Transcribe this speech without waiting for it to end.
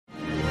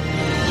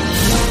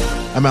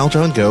I'm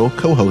Aljon Go,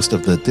 co-host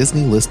of the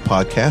Disney List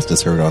podcast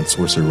as heard on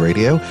Sorcerer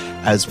Radio,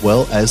 as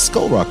well as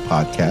Skull Rock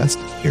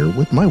podcast, here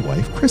with my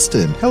wife,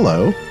 Kristen.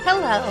 Hello.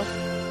 Hello.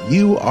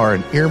 You are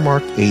an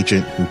earmarked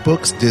agent who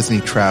books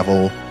Disney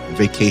travel and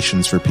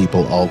vacations for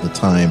people all the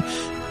time.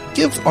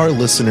 Give our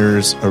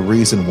listeners a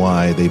reason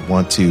why they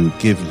want to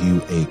give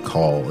you a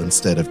call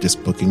instead of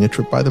just booking a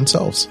trip by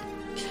themselves.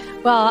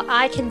 Well,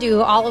 I can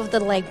do all of the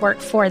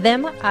legwork for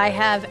them. I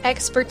have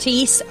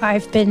expertise.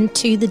 I've been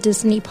to the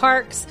Disney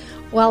parks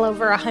well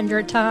over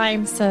 100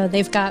 times, so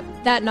they've got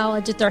that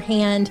knowledge at their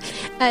hand,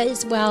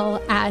 as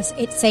well as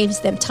it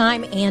saves them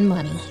time and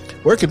money.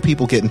 Where can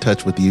people get in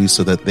touch with you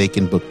so that they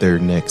can book their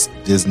next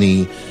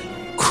Disney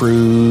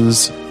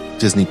cruise,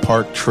 Disney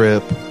park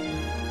trip,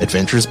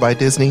 Adventures by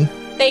Disney?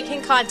 They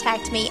can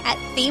contact me at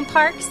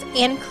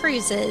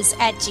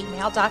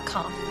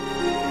themeparksandcruises@gmail.com.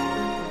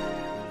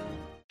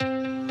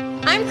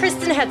 I'm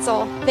Kristen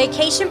Hetzel,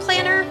 vacation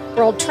planner,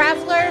 world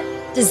traveler,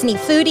 Disney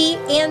foodie,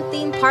 and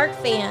theme park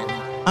fan.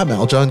 I'm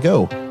Aljon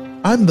Go.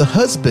 I'm the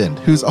husband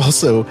who's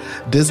also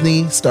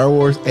Disney, Star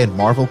Wars, and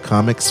Marvel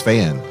Comics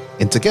fan.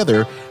 And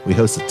together, we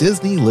host a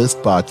Disney List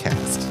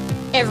podcast.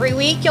 Every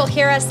week, you'll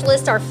hear us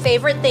list our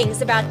favorite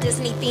things about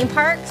Disney theme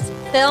parks,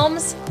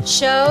 films,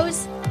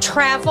 shows,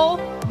 travel,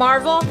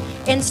 Marvel,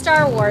 and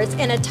Star Wars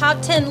in a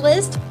top 10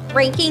 list,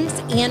 rankings,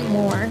 and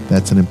more.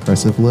 That's an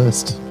impressive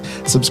list.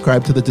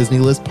 Subscribe to the Disney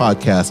List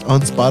podcast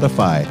on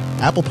Spotify,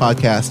 Apple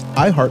Podcasts,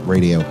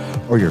 iHeartRadio,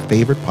 or your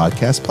favorite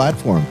podcast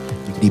platform.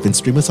 You can even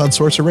stream us on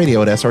Sorcerer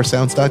Radio at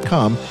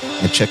srsounds.com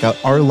and check out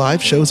our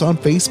live shows on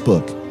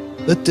Facebook.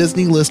 The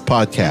Disney List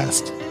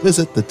podcast.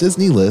 Visit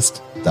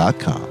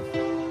thedisneylist.com.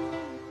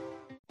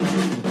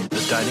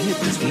 The Dining at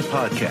Disney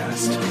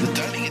podcast. The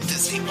Dining at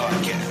Disney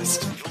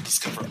podcast. You'll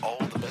discover all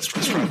the best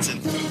restaurants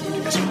and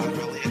food as you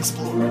literally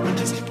explore the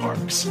Disney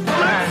parks.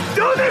 Let's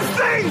do this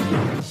thing!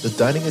 The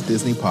Dining at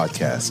Disney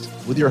podcast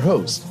with your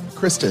hosts,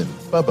 Kristen,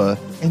 Bubba,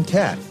 and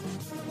Kat.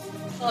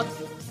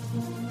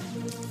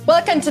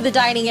 Welcome to the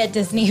Dining at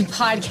Disney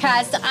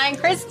podcast. I'm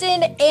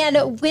Kristen,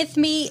 and with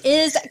me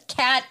is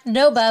Kat.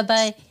 No,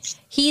 Bubba.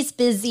 He's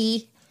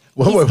busy.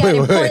 He's got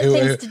important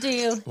things to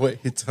do. Wait,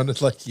 it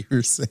sounded like you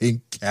were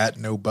saying Kat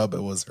No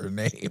Bubba was her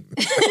name.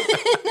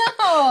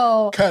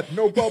 No. Kat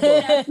No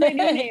Bubba. That's my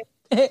new name.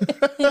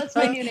 That's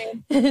my new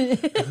name.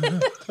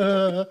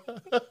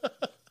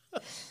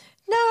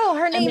 No,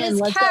 her name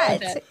is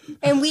Kat,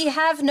 and we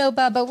have no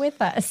Bubba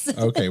with us.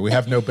 Okay, we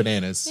have no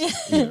bananas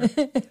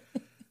either.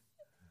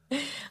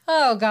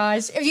 Oh,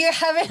 gosh. If you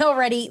haven't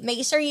already,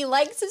 make sure you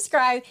like,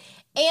 subscribe,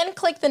 and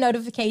click the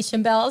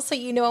notification bell so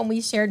you know when we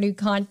share new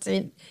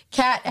content.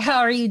 Kat,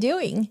 how are you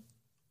doing?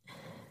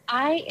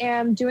 I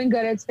am doing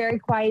good. It's very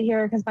quiet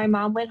here because my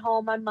mom went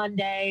home on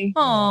Monday.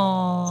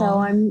 Aww. So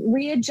I'm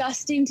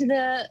readjusting to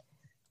the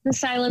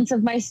silence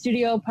of my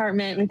studio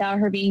apartment without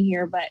her being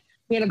here. But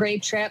we had a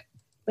great trip.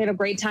 We had a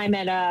great time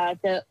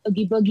at the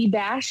Oogie Boogie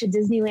Bash at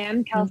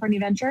Disneyland, California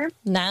Adventure.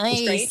 Nice. It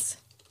was great.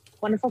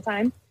 Wonderful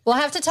time. We'll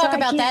have to talk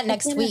about that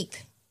next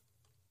week.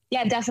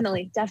 Yeah,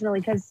 definitely.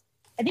 Because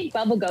I think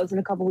Bubba goes in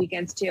a couple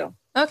weekends too.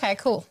 Okay,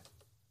 cool.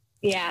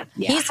 Yeah.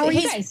 How are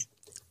you guys?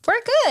 We're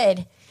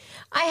good.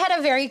 I had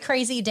a very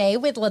crazy day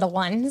with little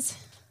ones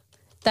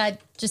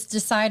that just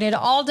decided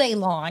all day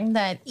long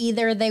that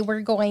either they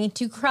were going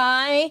to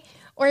cry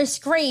or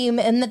scream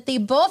and that they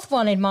both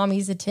wanted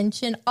mommy's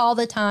attention all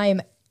the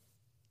time,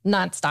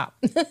 nonstop.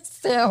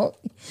 So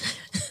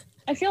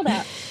I feel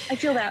that.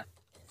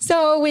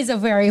 So it was a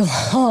very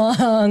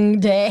long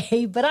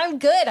day, but I'm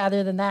good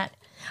other than that.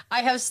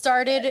 I have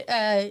started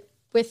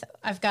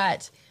I've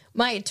got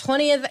my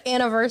 20th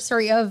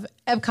anniversary of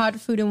Epcot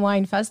Food and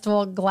Wine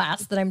Festival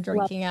glass that I'm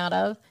drinking out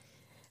of.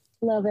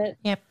 Love it.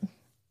 Yep.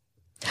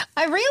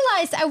 I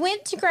realized I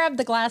went to grab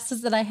the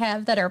glasses that I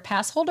have that are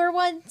pass holder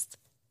ones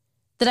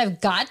that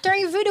I've got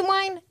during Food and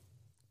Wine,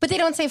 but they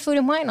don't say Food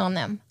and Wine on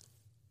them.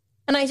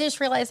 And I just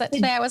realized that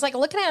today. I was like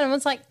looking at them, I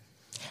was like,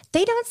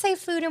 they don't say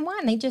Food and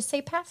Wine. They just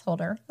say pass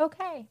holder.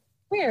 Okay.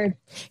 Weird.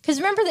 Because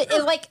remember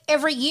that like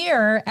every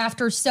year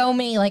after so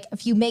many, like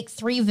if you make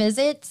 3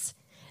 visits,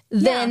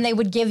 then they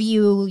would give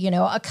you,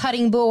 a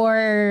cutting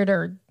board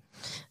or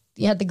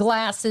you had the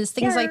glasses,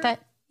 things like that.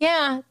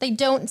 Yeah. They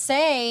don't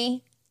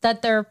say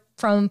that they're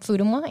from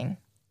Food and Wine.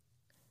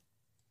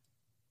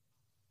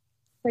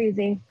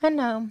 Crazy. I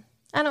know.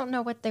 I don't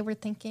know what they were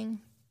thinking.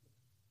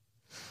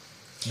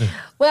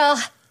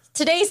 Well,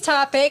 today's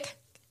topic,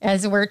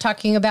 as we're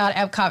talking about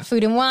Epcot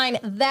Food and Wine,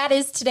 that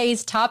is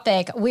today's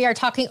topic. We are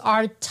talking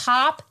our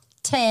top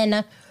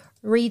 10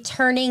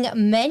 returning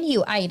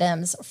menu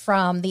items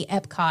from the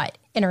Epcot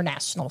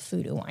International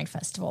Food and Wine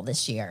Festival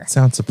this year.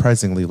 Sounds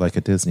surprisingly like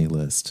a Disney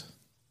list.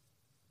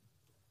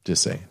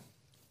 Just saying.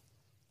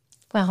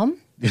 Well,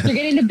 you're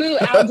getting to boot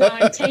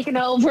Aljon taking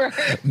over.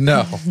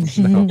 No,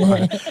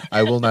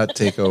 I will not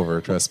take over.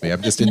 Trust me.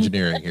 I'm just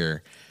engineering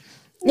here.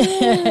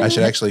 I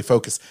should actually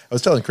focus. I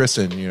was telling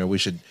Kristen, we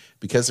should,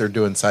 because they're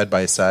doing side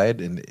by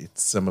side and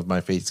some of my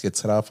face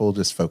gets cut off, we'll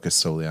just focus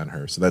solely on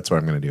her. So that's what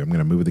I'm going to do. I'm going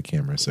to move the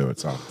camera so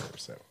it's on her.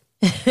 So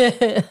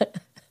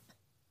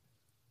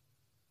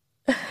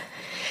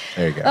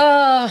There you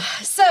go.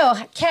 So,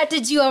 Kat,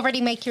 did you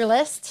already make your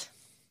list?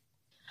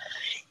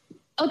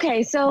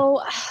 Okay,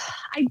 so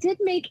I did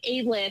make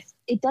a list.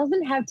 It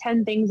doesn't have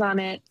 10 things on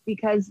it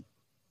because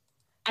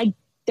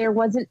there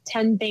wasn't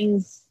 10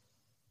 things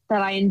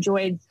that I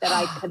enjoyed that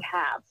I could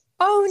have.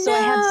 Oh, so no.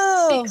 I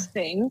have 6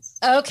 things.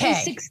 Okay.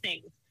 6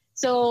 things.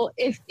 So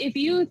if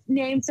you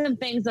name some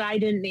things that I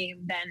didn't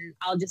name, then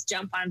I'll just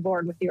jump on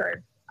board with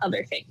your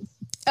other things.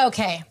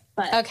 Okay.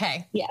 But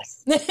okay.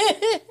 Yes.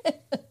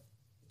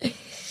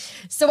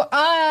 So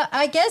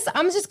I guess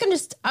I'm going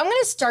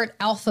to start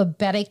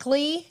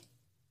alphabetically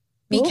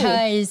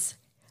because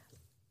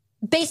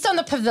based on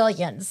the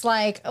pavilions,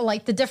 like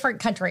the different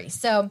countries.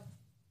 So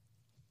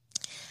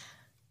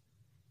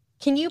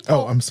can you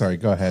pull? Oh, I'm sorry.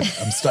 Go ahead.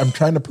 I'm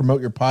trying to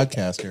promote your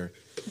podcast here.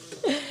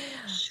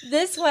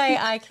 This way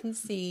I can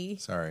see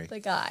Sorry. the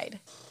guide.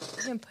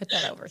 I'm going to put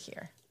that over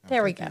here.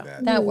 There we go.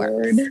 that. That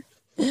works.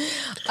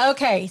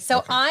 Okay,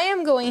 so I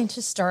am going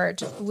to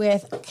start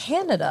with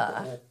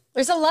Canada.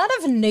 There's a lot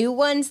of new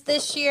ones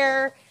this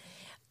year,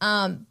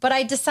 but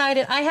I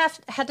decided I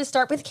had to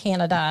start with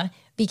Canada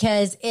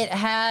because it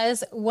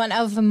has one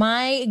of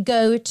my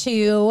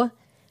go-to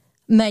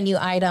menu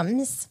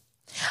items.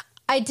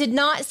 I did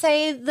not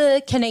say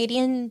the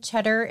Canadian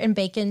cheddar and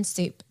bacon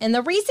soup. And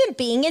the reason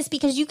being is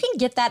because you can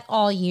get that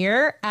all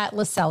year at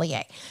Le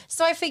Cellier.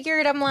 So I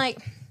figured, I'm like,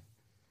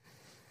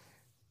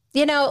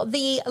 the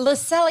Le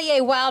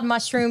Cellier wild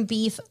mushroom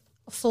beef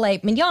filet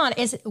mignon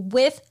is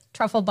with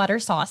truffle butter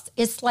sauce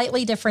is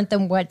slightly different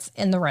than what's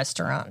in the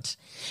restaurant.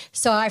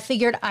 So I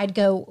figured I'd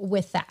go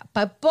with that.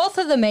 But both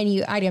of the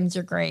menu items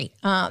are great.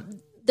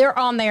 They're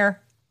on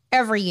there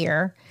every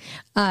year.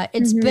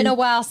 It's been a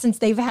while since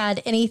they've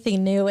had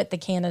anything new at the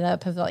Canada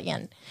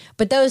Pavilion.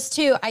 But those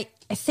two, I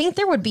think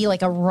there would be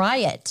like a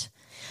riot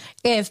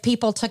if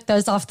people took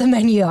those off the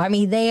menu. I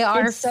mean, they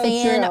are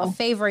fan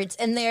favorites.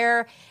 And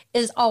there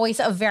is always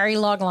a very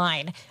long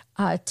line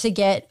to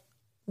get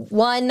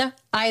one,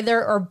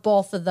 either or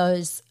both of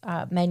those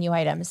menu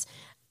items.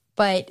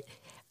 But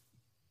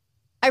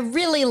I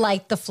really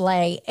like the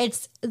filet.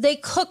 They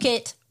cook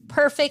it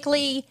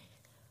perfectly,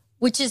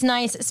 which is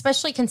nice,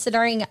 especially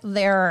considering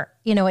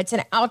it's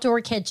an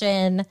outdoor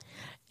kitchen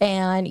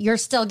and you're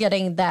still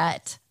getting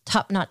that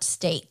top-notch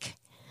steak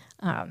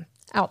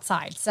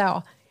outside.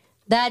 So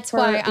that's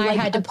why I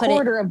had to put it a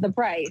quarter of the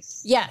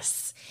price.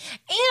 Yes.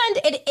 And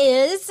it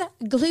is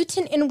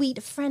gluten and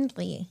wheat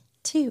friendly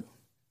too.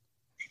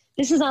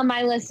 This is on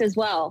my list as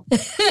well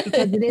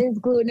because it is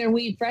gluten and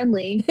wheat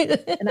friendly,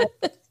 and I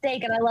love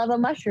steak and I love a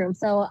mushroom.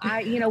 So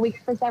we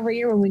get this every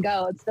year when we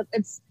go.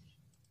 It's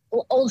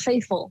Old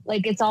Faithful.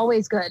 Like, it's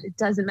always good. It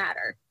doesn't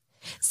matter.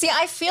 See,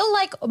 I feel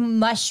like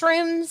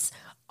mushrooms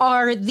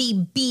are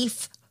the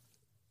beef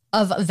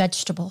of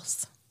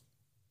vegetables.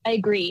 I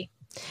agree.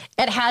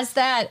 It has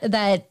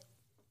that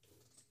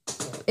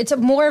it's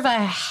more of a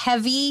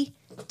heavy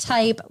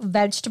type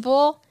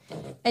vegetable.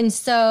 And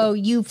so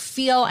you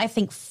feel, I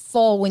think,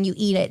 full when you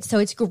eat it. So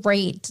it's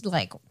great.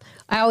 Like,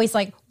 I always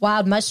like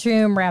wild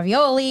mushroom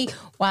ravioli,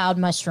 wild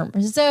mushroom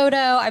risotto.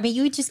 I mean,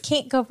 you just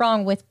can't go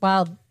wrong with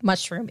wild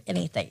mushroom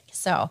anything.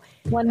 So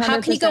 100%,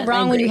 how can you go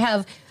wrong when you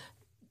have,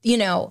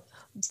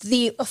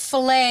 the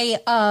fillet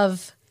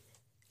of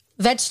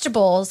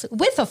vegetables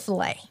with a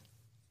fillet?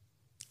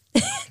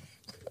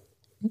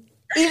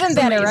 Even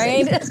better,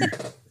 right?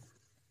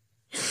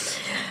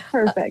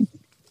 Perfect.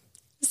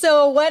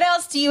 So what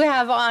else do you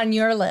have on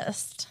your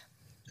list?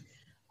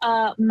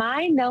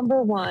 My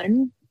number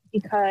one,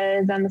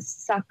 because I'm a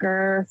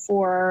sucker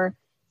for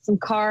some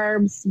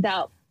carbs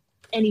without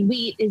any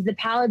wheat, is the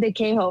pão de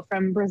queijo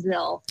from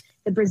Brazil,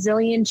 the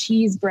Brazilian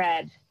cheese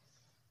bread.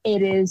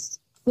 It is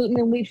gluten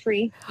and wheat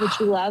free, which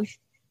we love.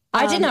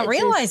 I did not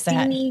realize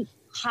that. Steamy,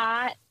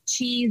 hot,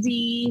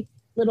 cheesy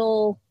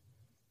little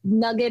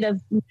nugget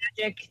of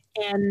magic,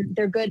 and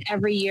they're good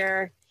every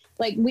year.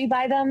 Like, we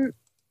buy them.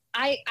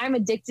 I'm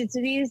addicted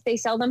to these. They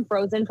sell them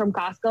frozen from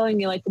Costco,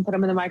 and you can put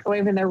them in the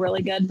microwave, and they're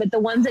really good. But the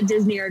ones at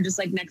Disney are just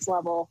like next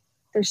level.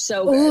 They're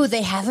so good. Ooh,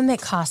 they have them at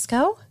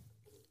Costco?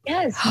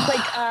 Yes.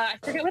 I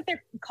forget what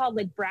they're called,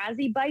 like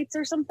Brazzy Bites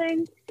or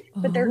something.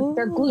 But they're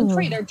gluten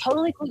free. They're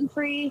totally gluten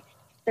free.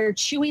 They're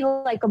chewy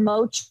like a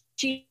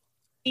mochi,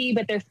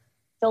 but they're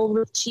filled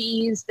with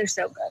cheese. They're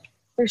so good.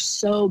 They're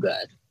so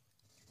good.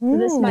 So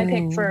this is my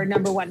pick for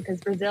number one, because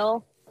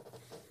Brazil,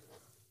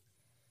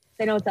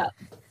 they know what's up.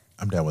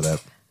 I'm down with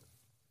that.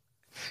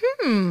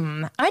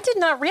 I did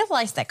not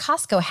realize that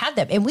Costco had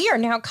them, and we are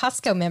now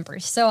Costco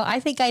members. So I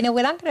think I know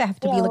what I'm going to have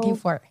to be looking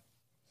for.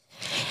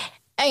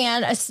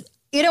 And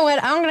you know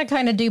what? I'm going to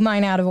kind of do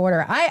mine out of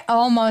order. I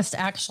almost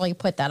actually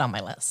put that on my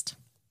list.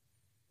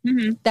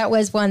 Mm-hmm. That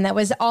was one that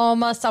was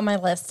almost on my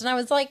list. And I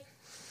was like,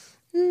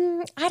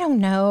 I don't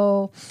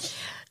know.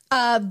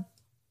 And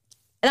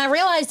I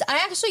realized I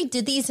actually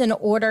did these in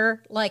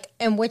order, like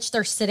in which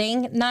they're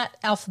sitting, not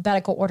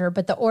alphabetical order,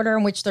 but the order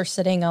in which they're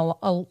sitting,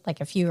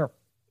 like if you're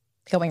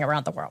going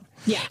around the world.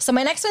 Yeah. So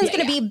my next one's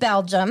going to be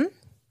Belgium,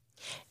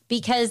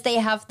 because they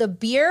have the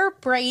beer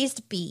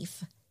braised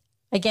beef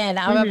Again,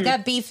 I've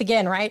got beef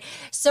again, right?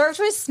 Served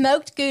with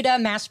smoked Gouda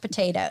mashed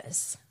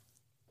potatoes.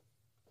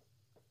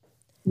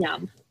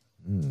 Yum.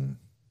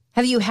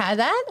 Have you had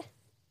that?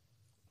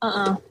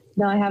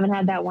 No, I haven't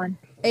had that one.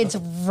 It's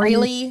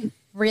really,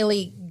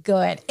 really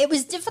good. It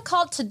was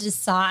difficult to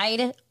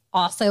decide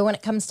also when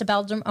it comes to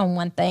Belgium on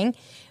one thing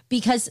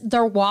because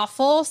their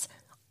waffles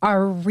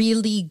are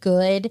really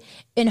good.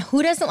 And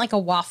who doesn't like a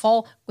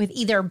waffle with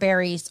either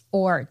berries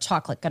or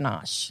chocolate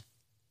ganache?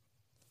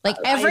 Like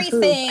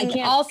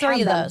everything, all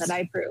three of those. But I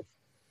approve.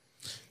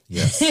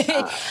 Yes.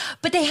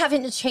 But they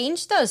haven't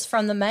changed those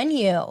from the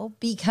menu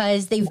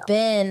because they've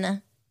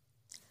been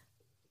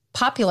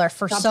popular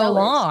for so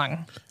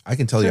long. I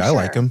can tell you, I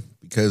like them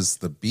because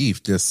the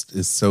beef just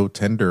is so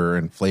tender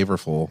and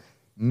flavorful.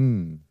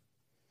 And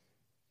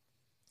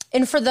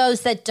for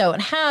those that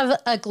don't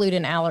have a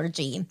gluten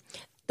allergy,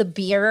 the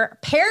beer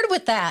paired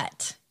with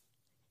that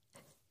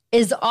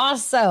is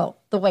also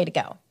the way to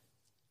go.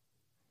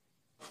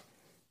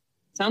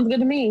 Sounds good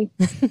to me.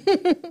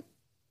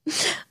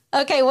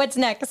 Okay, what's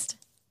next?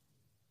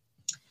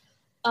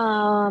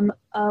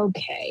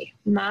 Okay.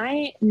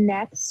 My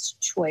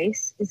next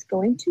choice is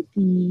going to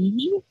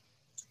be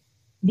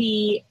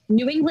the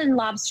New England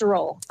lobster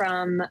roll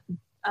from,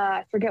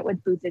 I forget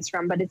what booth it's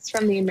from, but it's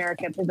from the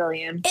America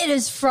Pavilion. It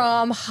is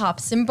from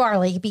Hops and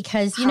Barley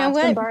because you know Hops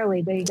what? and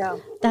Barley, there you go.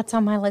 That's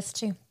on my list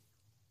too.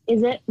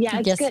 Is it? Yeah,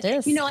 it's Yes, good. it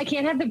is. You know, I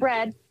can't have the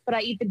bread, but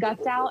I eat the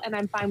guts out and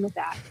I'm fine with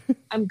that.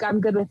 I'm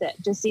good with it.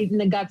 Just eating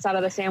the guts out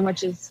of the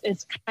sandwich is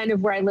kind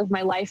of where I live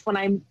my life when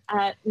I'm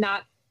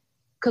not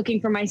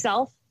cooking for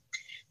myself.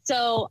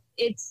 So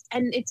it's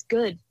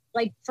good.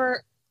 Like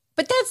but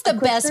that's the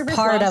best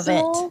part of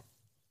it. Roll,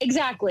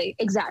 exactly.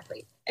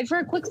 And for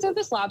a quick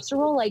service lobster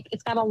roll, like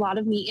it's got a lot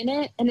of meat in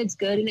it and it's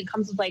good. And it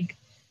comes with like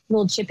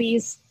little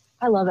chippies.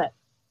 I love it.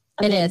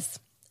 It is.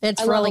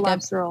 It's really good.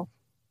 Lobster roll.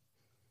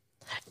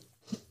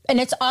 And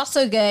it's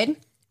also good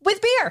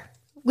with beer,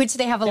 which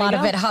they have a lot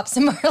of at Hops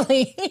and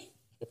Barley.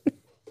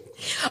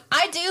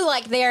 I do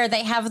like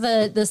they have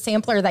the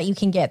sampler that you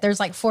can get.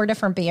 There's like 4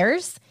 different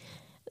beers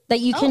that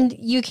you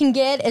can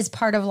get as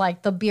part of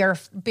like the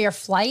beer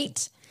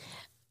flight.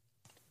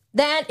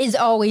 That is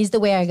always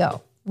the way I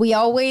go. We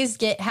always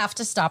have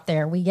to stop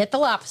there. We get the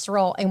lobster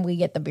roll and we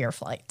get the beer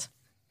flight.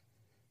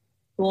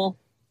 Cool.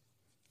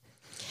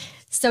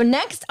 So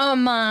next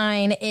on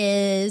mine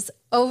is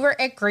over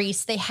at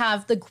Greece. They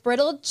have the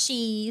griddled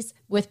cheese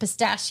with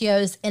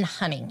pistachios and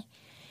honey.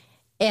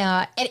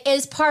 It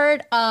is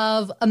part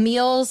of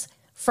Emil's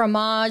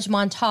fromage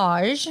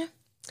montage.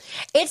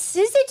 It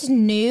says it's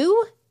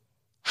new.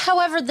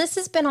 However, this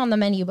has been on the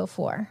menu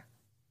before.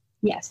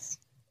 Yes.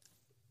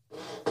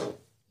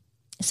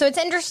 So it's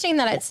interesting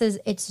that it says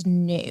it's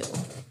new.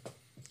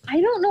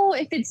 I don't know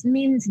if it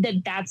means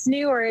that that's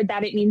new or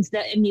that it means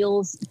that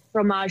Emil's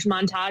fromage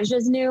montage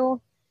is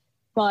new,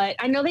 but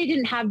I know they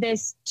didn't have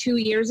this 2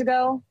 years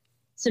ago.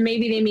 So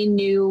maybe they mean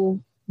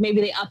new.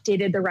 Maybe they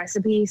updated the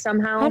recipe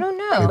somehow. I don't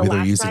know. Maybe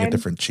they're using a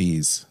different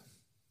cheese.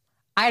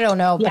 I don't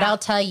know, but I'll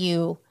tell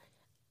you,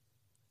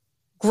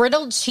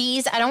 griddled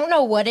cheese, I don't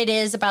know what it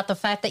is about the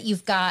fact that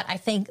you've got, I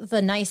think,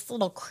 the nice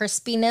little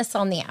crispiness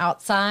on the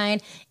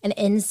outside and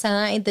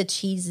inside the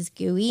cheese is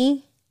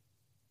gooey.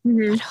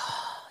 Mm-hmm. But,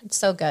 oh, it's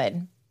so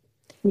good.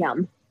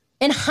 Yum.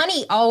 And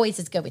honey always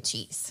is good with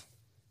cheese.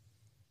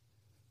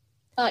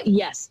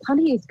 Yes.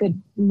 Honey is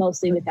good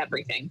mostly with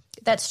everything.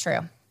 That's true.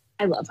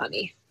 I love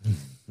honey.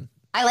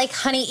 I like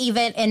honey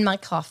even in my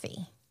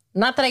coffee.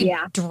 Not that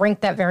I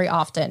drink that very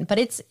often,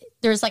 but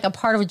there's like a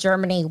part of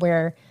Germany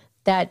where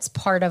that's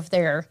part of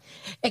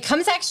it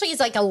comes actually as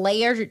like a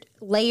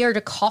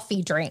layered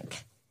coffee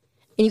drink.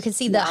 And you can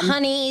see the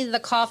honey, the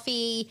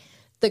coffee,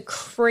 the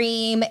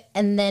cream,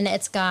 and then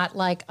it's got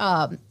like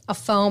a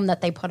foam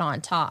that they put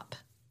on top.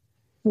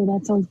 Oh,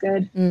 that sounds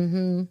good.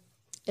 Mm-hmm.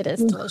 It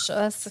is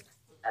delicious.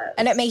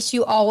 And it makes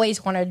you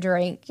always want to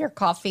drink your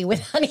coffee with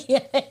honey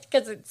in it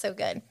because it's so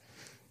good.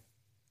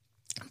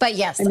 But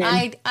yes,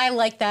 I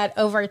like that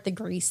over at the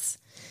Greece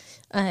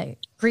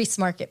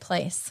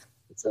marketplace.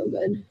 It's so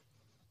good.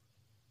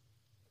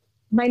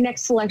 My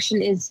next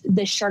selection is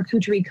the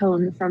charcuterie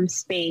cone from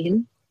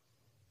Spain.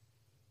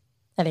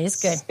 That is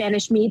good.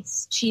 Spanish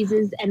meats,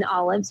 cheeses, and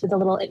olives with a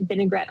little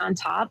vinaigrette on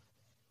top.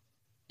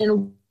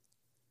 And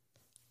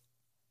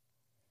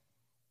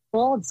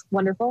well, it's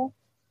wonderful.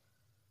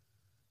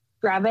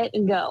 Grab it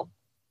and go.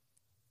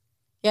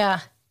 Yeah.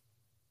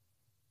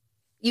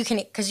 You can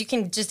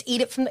just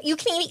eat it you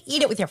can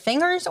eat it with your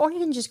fingers, or you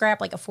can just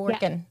grab like a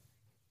fork and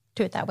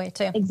do it that way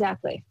too.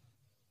 Exactly.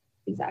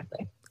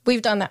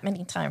 We've done that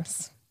many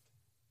times.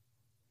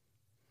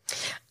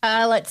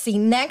 Let's see.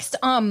 Next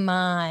on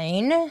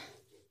mine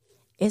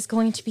is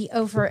going to be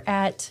over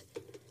at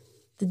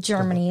the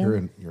Germany.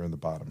 You're in the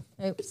bottom.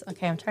 Oops.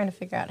 Okay, I'm trying to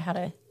figure out how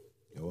to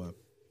go up.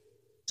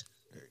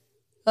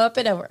 Up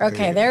and over.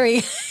 Okay, there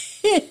we go.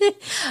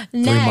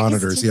 3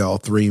 monitors. Yeah, all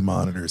 3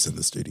 monitors in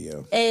the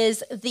studio.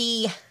 Is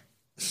the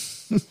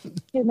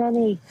too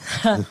many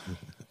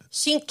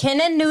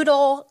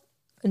Schinken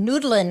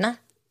Nudeln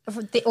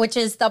which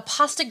is the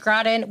pasta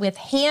gratin with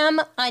ham,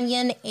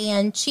 onion,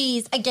 and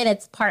cheese. Again,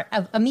 it's part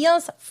of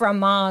Amiel's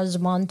fromage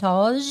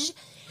montage.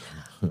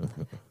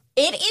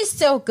 It is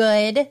so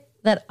good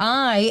that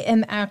I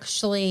am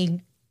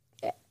actually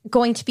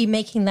going to be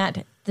making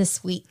that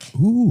this week.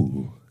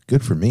 Ooh,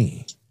 good for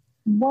me.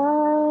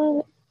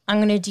 What? I'm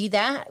going to do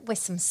that with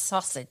some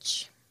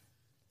sausage.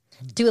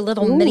 Do a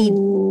little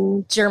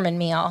mini German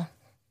meal.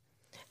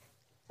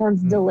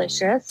 Sounds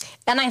delicious.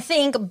 And I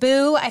think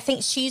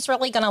she's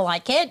really going to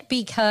like it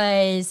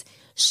because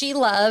she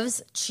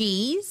loves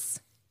cheese.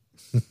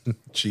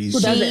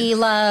 Cheese. She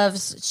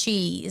loves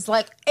cheese.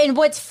 And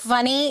what's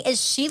funny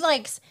is she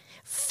likes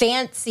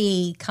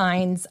fancy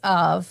kinds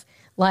of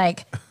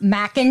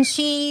mac and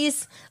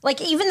cheese.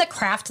 Even the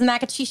Kraft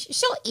mac and cheese,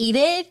 she'll eat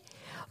it.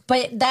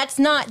 But that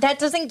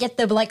doesn't get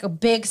the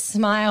big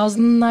smiles,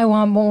 I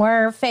want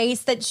more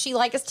face that she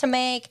likes to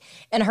make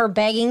and her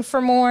begging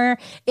for more.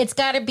 It's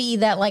got to be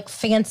that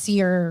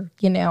fancier,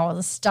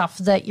 the stuff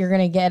that you're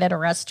going to get at a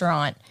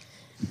restaurant.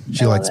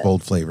 She likes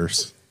bold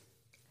flavors.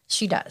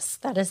 She does.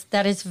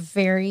 That is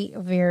very,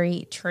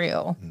 very true.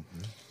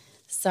 Mm-hmm.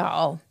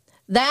 So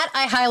that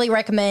I highly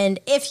recommend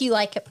if you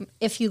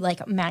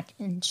like mac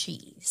and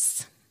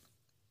cheese.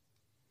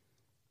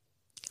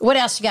 What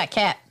else you got,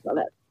 Kat? Love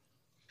it.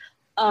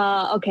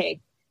 Okay.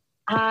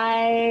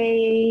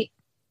 I'm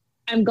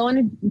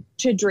going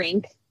to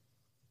drink.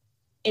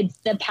 It's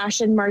the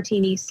Passion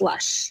Martini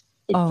Slush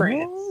in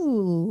France.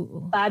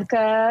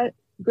 Vodka,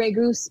 Grey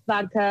Goose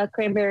vodka,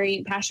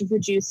 cranberry, passion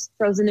fruit juice,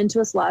 frozen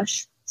into a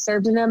slush,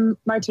 served in a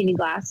martini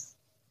glass.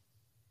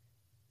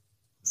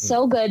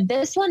 So good.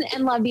 This one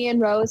and La Vie en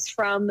Rose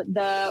from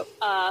the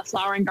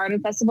Flower and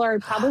Garden Festival are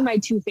probably my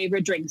two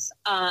favorite drinks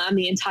on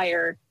the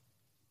entire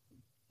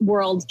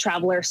world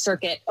traveler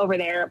circuit over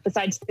there,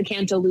 besides the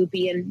Cantaloupe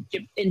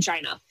in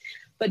China.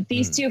 But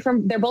these two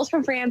they're both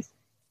from France.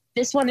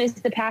 This one is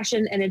the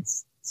Passion, and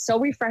it's so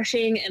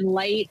refreshing and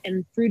light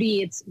and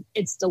fruity.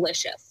 It's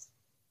delicious.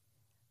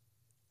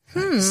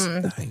 Nice.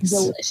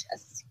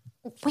 Delicious.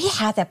 We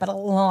had that, but a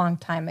long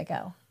time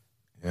ago.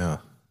 Yeah,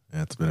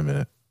 it's been a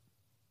minute.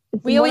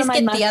 We always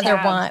get the other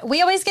one.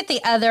 We always get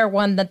the other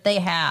one that they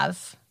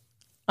have.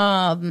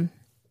 The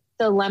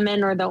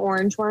lemon or the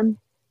orange one.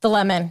 The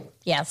lemon,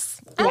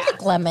 yes. I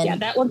like lemon. Yeah,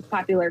 that one's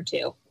popular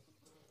too.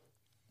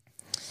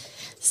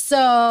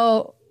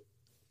 So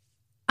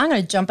I'm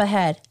going to jump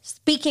ahead.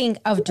 Speaking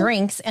of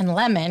drinks and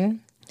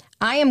lemon,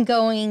 I am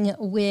going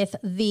with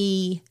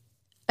the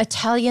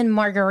Italian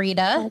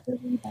margarita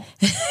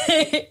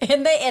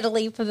in the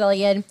Italy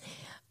pavilion.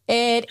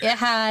 It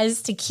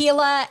has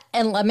tequila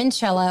and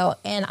limoncello,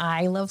 and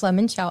I love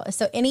limoncello.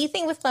 So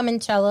anything with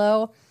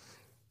limoncello,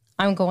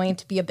 I'm going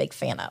to be a big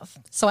fan of.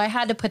 So I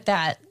had to put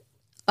that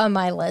on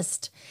my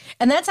list.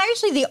 And that's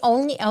actually the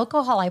only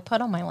alcohol I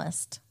put on my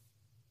list.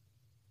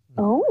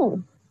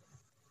 Oh.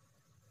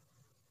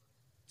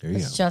 There you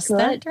go. It's just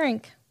that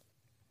drink.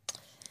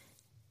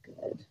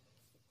 Good.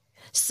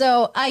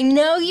 So I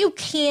know you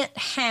can't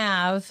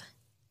have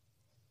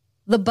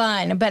the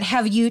bun, but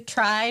have you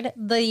tried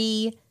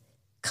the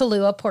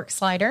Kahlua pork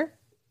slider?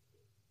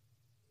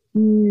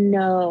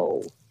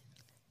 No.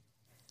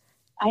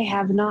 I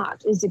have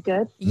not. Is it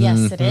good?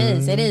 Yes, it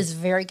is. It is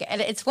very good.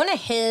 It's one of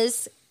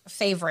his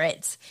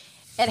favorites.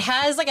 It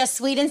has a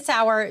sweet and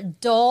sour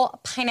dull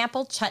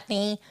pineapple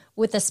chutney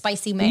with a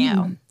spicy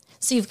mayo.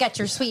 So you've got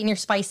your sweet and your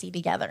spicy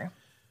together.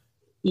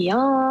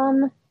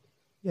 Yum.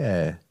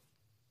 Yeah.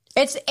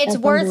 It's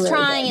worth really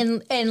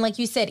trying and like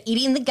you said,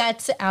 eating the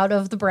guts out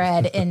of the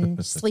bread and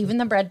just leaving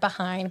the bread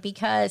behind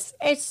because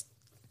it's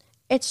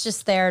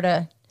just there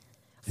to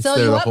fill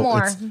you up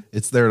more.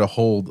 It's there to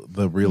hold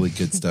the really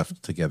good stuff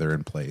together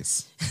in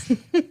place.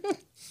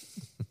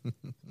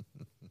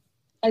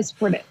 I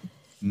support it.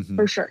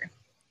 For sure.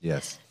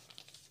 Yes.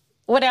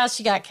 What else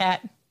you got,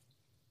 Kat?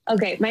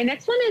 Okay, my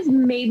next one is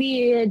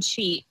maybe a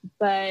cheat,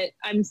 but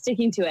I'm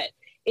sticking to it.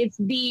 It's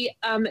the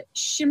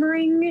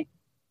shimmering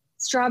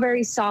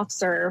strawberry soft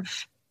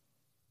serve.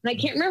 And I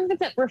can't remember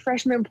if it's at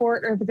Refreshment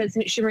Port or if it's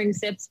at Shimmering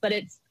Sips, but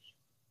it's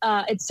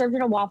served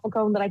in a waffle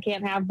cone that I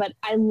can't have, but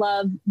I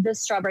love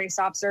this strawberry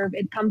soft serve.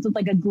 It comes with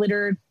a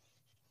glittered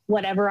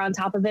whatever on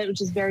top of it,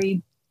 which is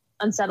very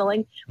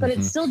unsettling, but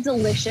it's still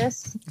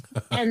delicious.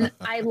 And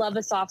I love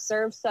a soft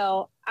serve.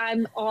 So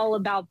I'm all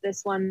about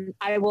this one.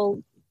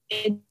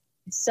 It's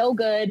so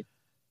good.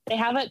 They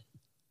have it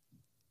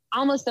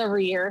almost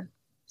every year.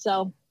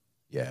 So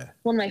yeah,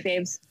 one of my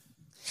faves.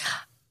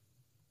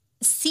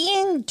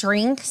 Seeing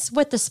drinks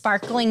with the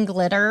sparkling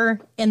glitter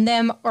in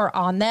them or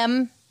on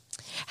them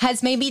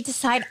has made me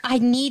decide I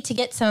need to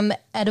get some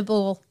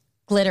edible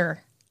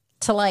glitter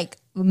to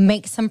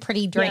make some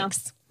pretty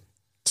drinks.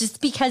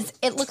 Just because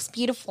it looks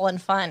beautiful and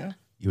fun.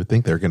 You would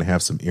think they're going to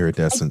have some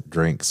iridescent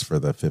drinks for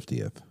the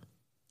 50th.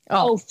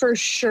 Oh, for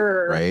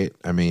sure. Right?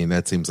 I mean,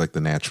 that seems like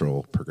the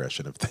natural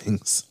progression of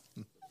things.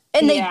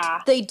 And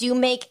they do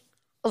make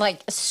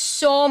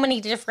so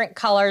many different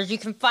colors. You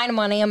can find them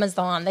on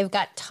Amazon. They've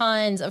got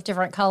tons of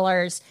different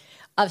colors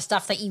of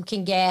stuff that you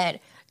can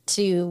get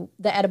to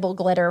the edible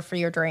glitter for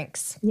your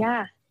drinks.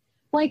 Yeah.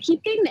 Well, I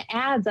keep getting the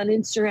ads on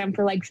Instagram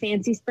for like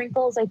fancy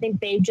sprinkles. I think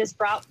they just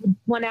brought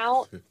one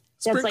out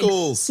that's like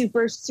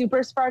super,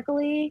 super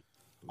sparkly.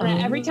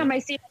 And every time I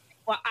see it,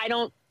 well,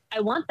 I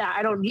want that.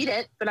 I don't need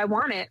it, but I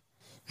want it.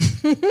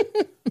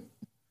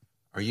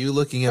 Are you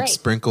looking up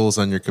sprinkles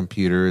on your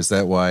computer? Is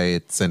that why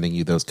it's sending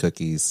you those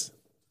cookies?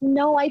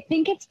 No, I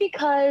think it's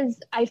because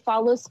I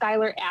follow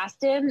Skylar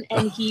Aston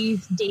and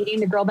he's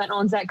dating the girl that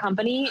owns that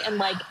company. And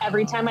like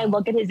every time I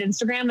look at his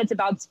Instagram, it's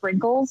about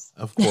sprinkles.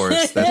 Of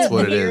course, that's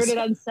what it is. Weird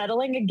and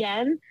unsettling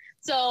again.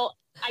 So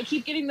I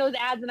keep getting those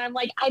ads and I'm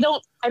like, I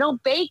don't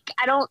bake.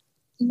 I don't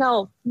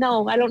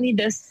need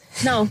this.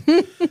 No.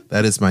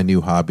 That is my new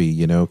hobby,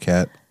 you know,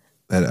 Kat.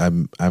 That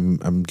I'm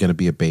going to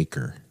be a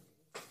baker.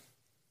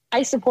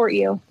 I support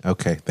you.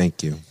 Okay,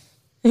 thank you.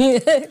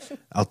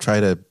 I'll try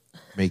to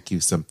make you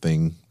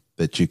something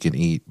that you can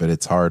eat, but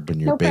it's hard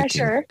when you're baking.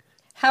 No pressure.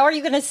 How are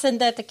you going to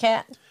send that to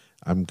Kat?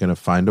 I'm going to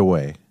find a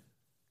way.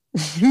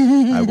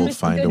 I will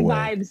find a way.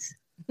 Vibes.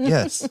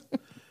 Yes.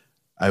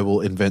 I will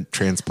invent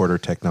transporter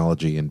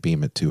technology and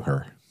beam it to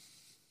her.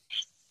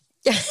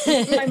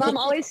 My mom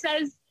always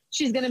says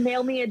she's going to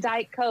mail me a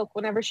Diet Coke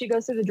whenever she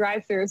goes to the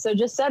drive-thru. So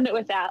just send it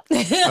with that.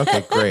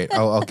 Okay, great.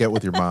 I'll get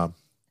with your mom.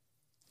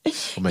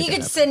 You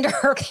can send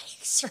her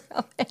cakes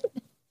from it.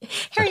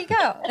 Here you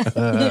go.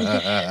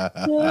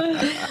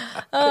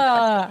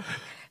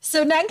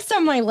 So next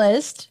on my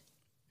list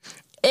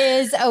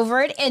is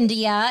over at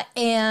India,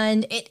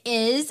 and it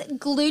is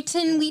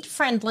gluten wheat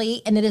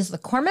friendly, and it is the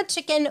korma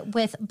chicken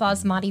with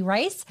basmati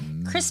rice,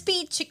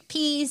 crispy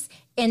chickpeas,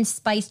 and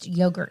spiced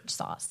yogurt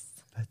sauce.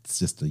 That's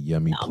just a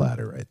yummy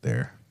platter right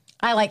there.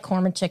 I like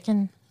korma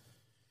chicken.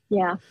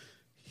 Yeah.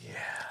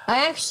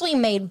 I actually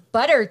made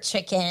butter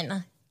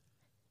chicken,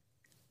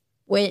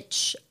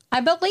 which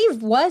I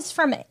believe was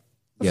from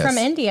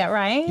India,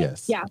 right?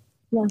 Yes. Yeah.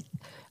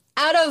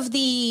 Out of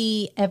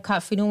the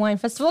Epcot Food and Wine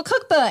Festival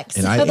cookbooks.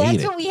 And so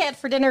that's what we had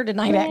for dinner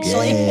tonight,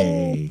 actually.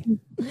 Yay.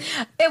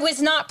 It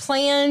was not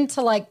planned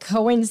to like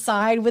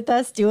coincide with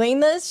us doing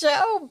this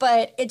show,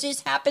 but it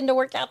just happened to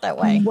work out that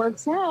way. It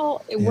works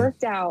out. It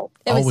worked out.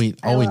 All we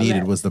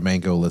needed was the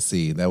mango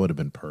lassi. That would have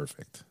been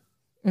perfect.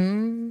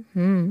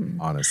 Mm-hmm.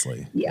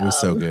 Honestly. It was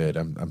so good.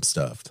 I'm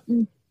stuffed.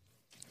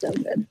 So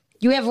good.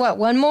 You have what?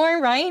 One more,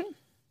 right?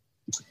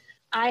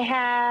 I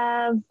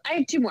have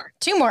two more.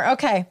 Two more.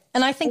 Okay.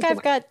 And I think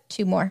I've got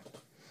two more.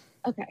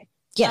 Okay.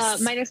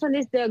 Yes. My next one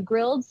is the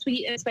grilled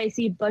sweet and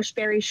spicy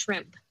bushberry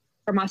shrimp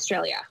from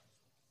Australia.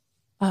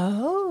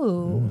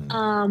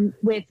 Oh.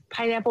 With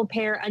pineapple,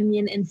 pear,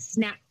 onion, and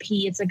snap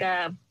pea. It's like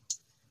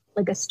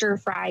a stir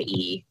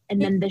fry-y.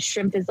 And then the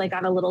shrimp is like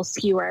on a little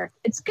skewer.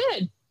 It's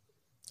good.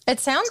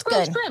 It sounds it's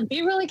grilled good. Shrimp.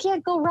 You really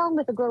can't go wrong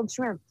with a grilled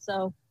shrimp.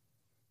 So.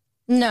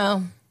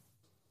 No.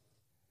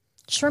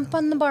 Shrimp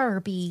on the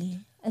Barbie,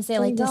 as they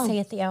like to say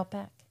at the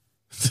Outback.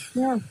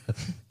 Yeah.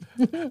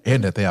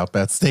 And at the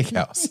Outback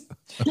Steakhouse.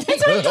 That's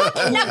what I'm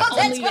talking about.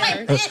 That's what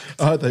I meant.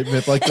 Oh, they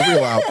meant like the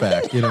real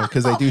Outback,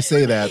 because they do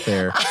say that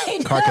there.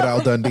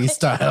 Crocodile Dundee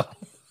style.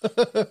 No,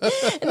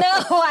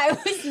 I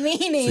was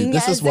meaning. See,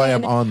 this is why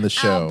I'm on the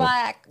show.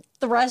 Outback,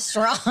 the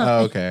restaurant.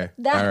 Oh, okay.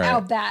 That right.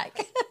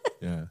 Outback.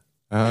 Yeah.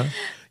 Uh-huh.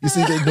 You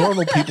see, the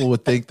normal people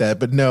would think that,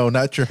 but no,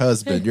 not your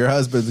husband. Your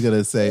husband's going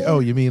to say,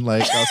 oh, you mean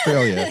like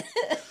Australia?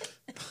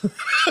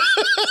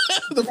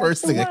 The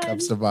first thing that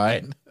comes to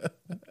mind.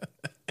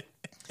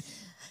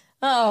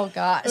 Oh,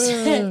 gosh.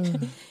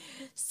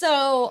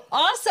 So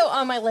also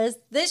on my list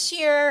this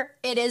year,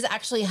 it is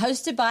actually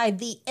hosted by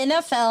the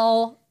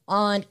NFL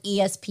on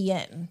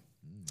ESPN.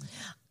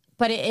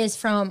 But it is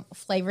from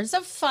Flavors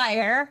of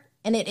Fire,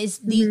 and it is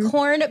the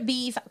corned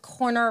beef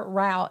corner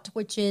route,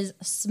 which is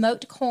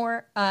smoked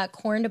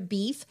corned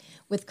beef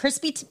with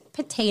crispy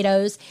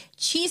potatoes,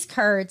 cheese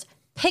curds,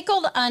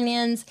 pickled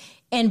onions,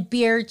 and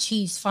beer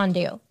cheese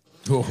fondue.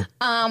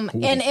 And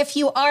if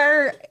you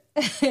are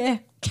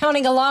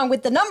counting along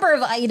with the number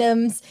of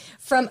items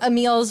from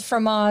Emil's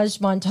Fromage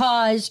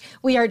Montage,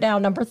 we are now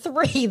number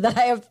 3 that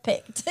I have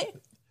picked.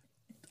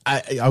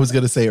 I was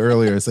going to say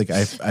earlier, it's like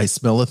I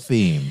smell a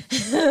theme.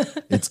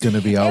 It's going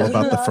to be all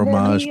about the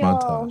Fromage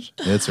Montage.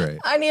 That's right.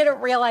 I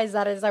didn't realize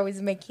that as I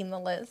was making the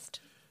list.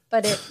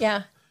 But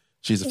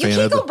she's a fan of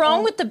the... You can't go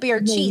wrong with the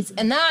beer cheese.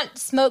 And that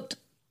smoked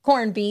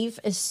corned beef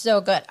is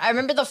so good. I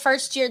remember the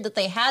first year that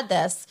they had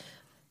this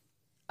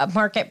at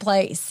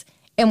Marketplace,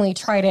 and we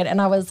tried it,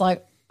 and I was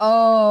like,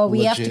 oh,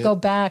 we have to go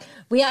back.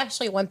 We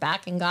actually went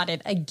back and got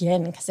it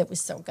again because it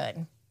was so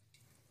good.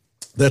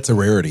 That's a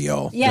rarity,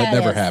 y'all. Yeah, that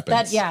never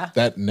happens.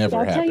 That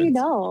never happens. That's how you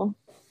know.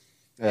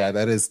 Yeah,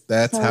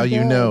 that's how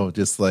you know.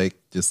 Just like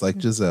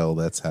Giselle,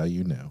 that's how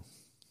you know.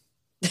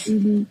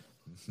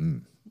 Mm-hmm.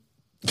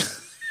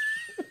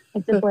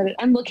 It's important.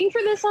 I'm looking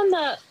for this on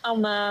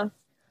the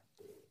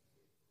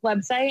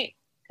website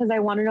because I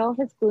want to know if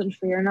it's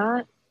gluten-free or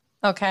not.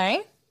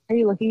 Okay. Are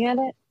you looking at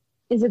it?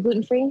 Is it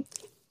gluten-free?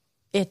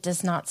 It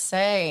does not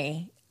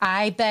say.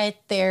 I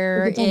bet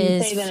there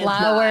is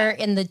flour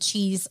in the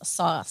cheese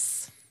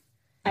sauce.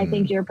 I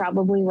think you're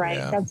probably right.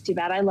 Yeah. That's too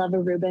bad. I love a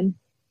Reuben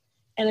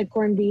and a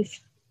corned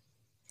beef.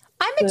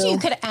 I bet you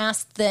could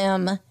ask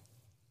them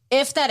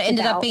If that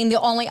ended up Without. being the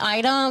only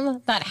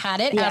item that had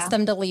it, Yeah. ask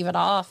them to leave it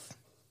off.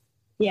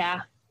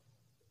 Yeah.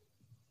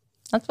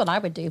 That's what I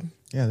would do.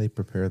 Yeah, they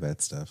prepare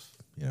that stuff,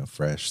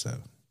 fresh. So,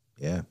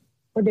 yeah.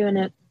 We're doing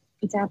it.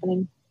 It's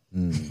happening.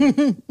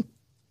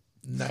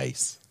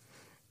 Nice.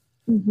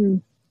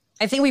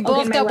 I think we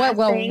both my got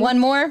last thing. one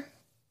more?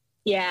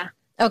 Yeah.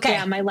 Okay.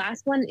 Yeah. My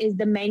last one is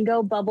the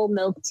mango bubble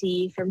milk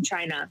tea from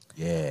China.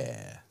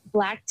 Yeah.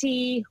 Black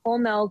tea, whole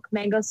milk,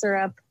 mango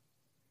syrup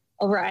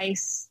over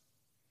ice.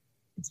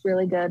 It's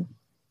really good.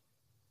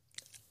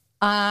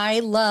 I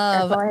That's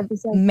love all I have to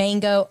say.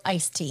 mango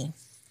iced tea.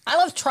 I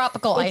love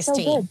tropical It's iced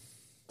so tea. good.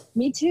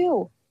 Me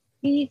too.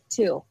 Me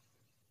too.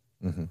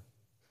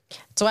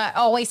 So I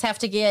always have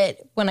to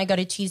get, when I go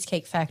to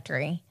Cheesecake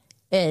Factory,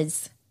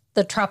 is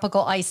the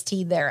tropical iced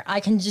tea there. I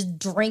can just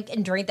drink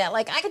that.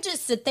 Like, I could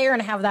just sit there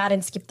and have that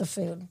and skip the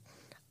food.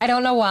 I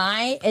don't know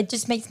why. It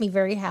just makes me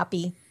very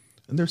happy.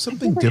 And there's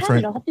something Never had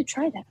different. it. I'll have to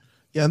try that.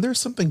 Yeah, and there's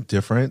something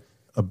different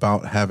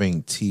about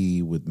having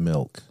tea with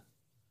milk.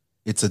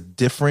 It's a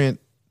different,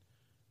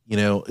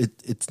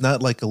 it's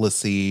not like a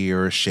lassi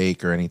or a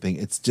shake or anything.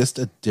 It's just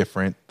a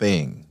different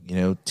thing.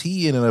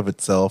 Tea in and of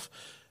itself.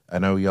 I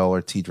know y'all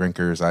are tea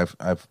drinkers.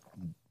 I've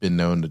been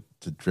known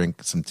to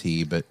drink some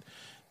tea, but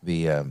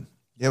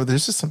but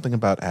there's just something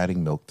about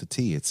adding milk to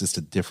tea. It's just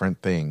a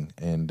different thing,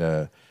 and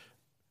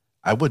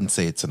I wouldn't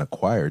say it's an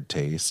acquired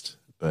taste,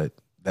 but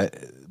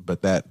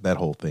that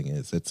whole thing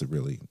is it's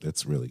really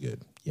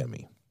good,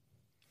 yummy.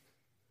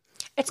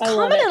 It's I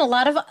love common it. in a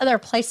lot of other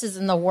places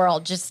in the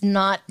world, just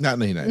not Not in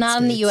the United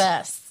in the States.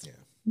 U.S.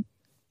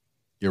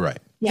 You're right.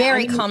 Yeah,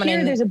 Very common Here,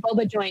 in- there's a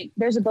boba joint.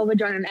 There's a boba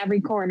joint on every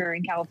corner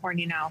in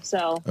California now.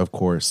 So Of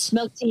course.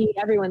 milk tea,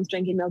 everyone's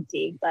drinking milk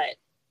tea. But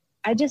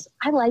I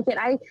like it.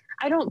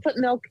 I don't put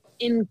milk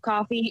in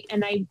coffee,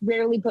 and I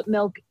rarely put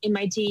milk in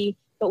my tea.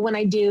 But when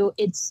I do,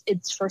 it's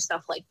for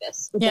stuff like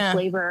this with Yeah. the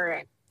flavor.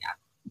 And yeah,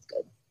 it's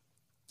good.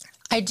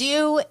 I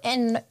do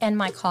in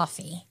my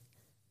coffee.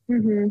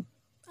 Mm-hmm.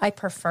 I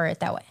prefer it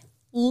that way.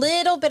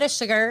 Little bit of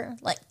sugar,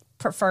 like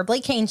preferably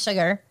cane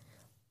sugar.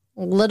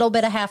 Little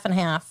bit of half and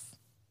half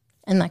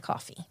in my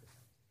coffee.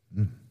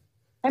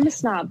 I'm a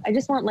snob. I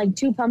just want like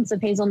 2 pumps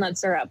of hazelnut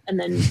syrup and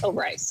then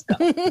over ice.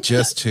 Go.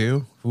 Just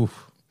two?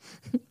 Oof.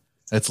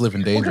 That's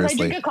living Because I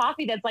dangerously. drink a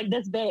coffee that's like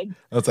this big.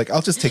 I was like,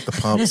 I'll just take the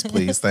pumps,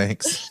 please.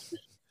 Thanks.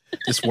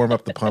 Just warm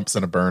up the pumps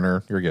in a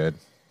burner. You're good.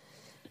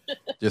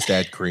 Just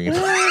add cream.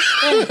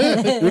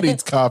 Who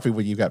needs coffee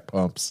when you got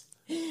pumps?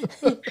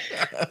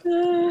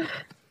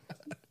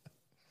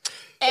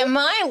 And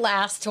my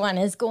last one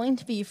is going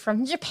to be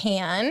from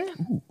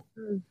Japan.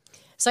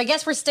 So I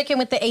guess we're sticking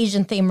with the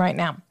Asian theme right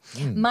now.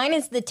 Mine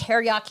is the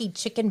teriyaki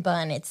chicken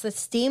bun. It's a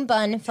steamed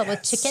bun filled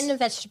with chicken and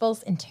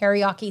vegetables and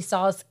teriyaki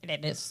sauce, and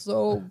it is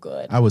so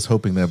good. I was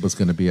hoping that was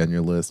going to be on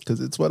your list because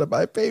it's one of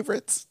my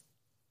favorites.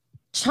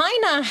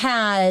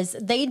 China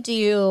they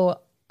do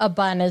a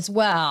bun as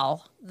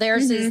well.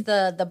 Theirs is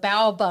the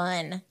bao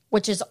bun,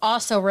 which is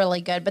also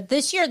really good. But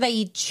this year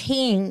they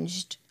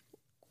changed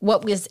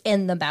what was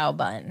in the bao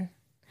bun.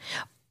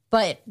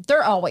 But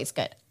they're always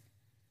good.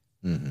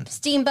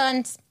 Steam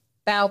buns,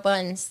 bao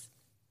buns.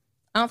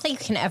 I don't think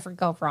you can ever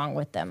go wrong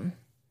with them.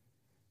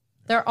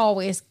 They're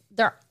always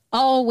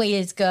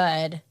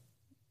good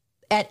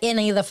at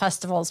any of the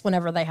festivals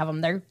whenever they have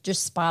them. They're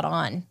just spot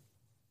on.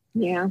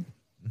 Yeah.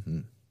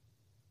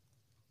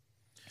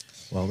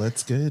 Well,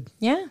 that's good.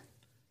 Yeah.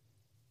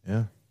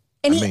 Yeah.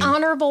 Any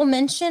honorable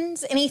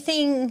mentions?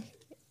 Anything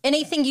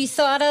you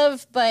thought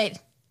of but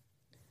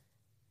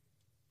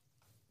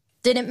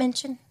didn't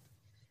mention?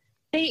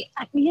 I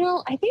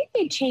think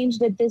they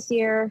changed it this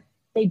year.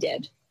 They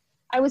did.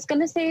 I was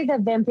going to say the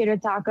Vampiro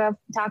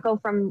taco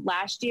from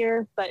last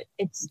year, but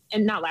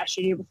and not last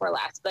year, year before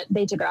last, but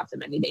they took it off the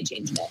menu. They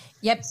changed it.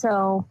 Yep.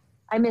 So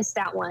I missed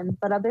that one.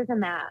 But other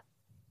than that,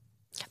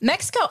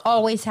 Mexico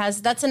always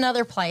has. That's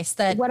another place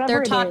that Whatever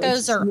their it tacos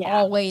is, are yeah.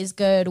 always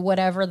good,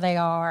 whatever they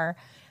are.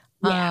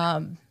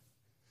 Yeah.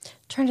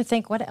 Trying to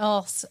think what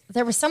else.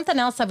 There was something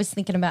else I was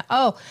thinking about.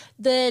 Oh,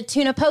 the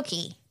tuna poke.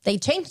 They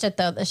changed it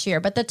though this year,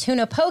 but the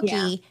tuna poke,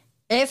 Yeah.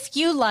 if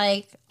you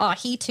like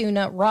ahi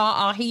tuna,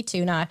 raw ahi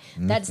tuna,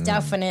 that's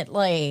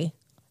definitely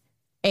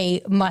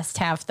a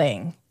must-have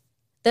thing.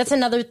 That's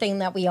another thing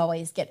that we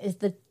always get is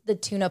the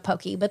tuna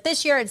poke. But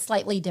this year it's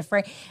slightly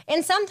different.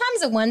 And sometimes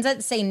the ones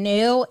that say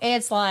new,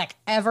 it's like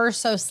ever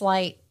so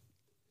slight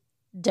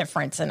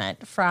difference in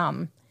it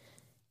from,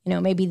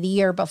 maybe the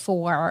year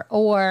before.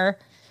 Or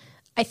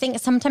I think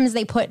sometimes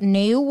they put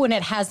new when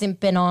it hasn't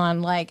been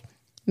on. Like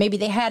maybe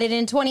they had it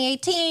in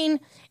 2018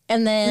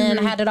 and then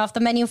had it off the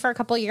menu for a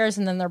couple of years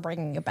and then they're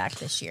bringing it back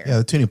this year. Yeah,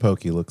 the tuna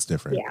poke looks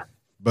different. Yeah.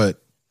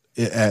 But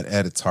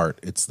at its heart,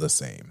 it's the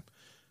same.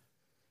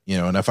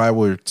 And if I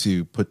were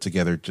to put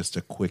together just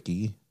a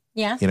quickie,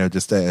 Yeah.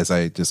 just as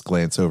I just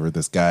glance over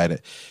this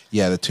guide,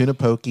 the tuna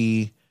poke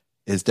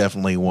is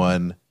definitely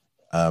one.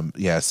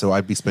 So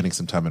I'd be spending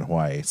some time in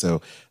Hawaii.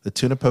 So the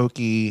tuna poke,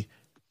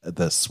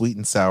 the sweet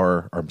and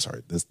sour,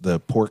 the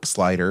pork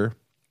slider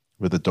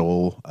with the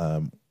dole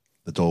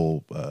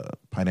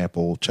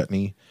pineapple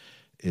chutney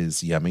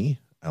is yummy.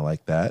 I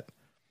like that.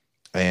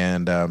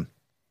 And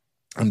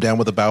I'm down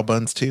with the bao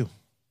buns too.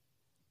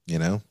 You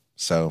know,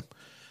 so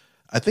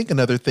I think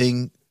another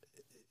thing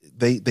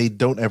they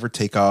don't ever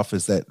take off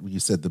is that you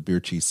said the beer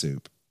cheese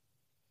soup.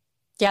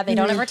 Yeah, they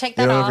don't ever take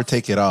that They don't off. ever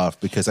take it off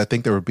because I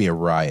think there would be a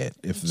riot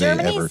if they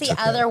ever Germany's took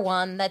the other that.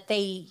 one that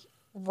they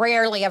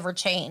rarely ever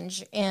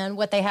change. And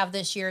what they have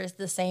this year is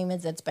the same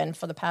as it's been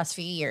for the past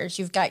few years.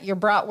 You've got your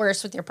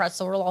bratwurst with your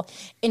pretzel roll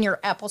and your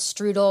apple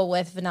strudel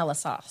with vanilla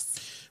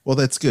sauce. Well,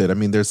 that's good. I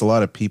mean, there's a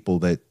lot of people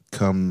that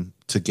come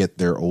to get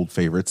their old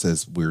favorites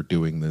as we're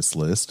doing this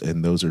list,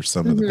 and those are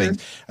some of the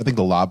things. I think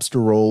the lobster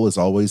roll is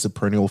always a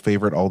perennial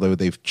favorite, although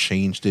they've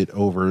changed it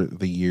over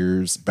the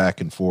years back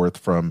and forth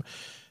from,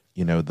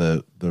 you know,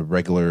 the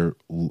regular,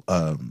 you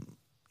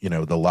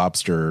know, the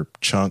lobster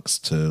chunks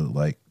to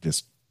like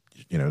just,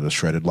 you know, the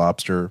shredded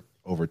lobster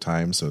over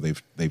time. So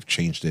they've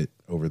changed it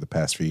over the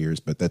past few years,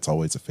 but that's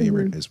always a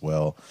favorite as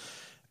well.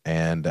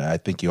 And I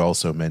think you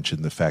also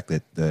mentioned the fact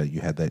that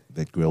you had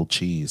that grilled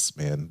cheese,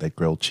 man. That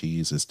grilled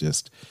cheese is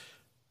just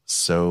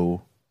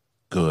so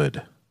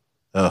good.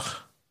 Ugh,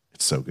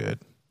 it's so good.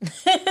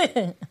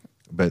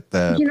 But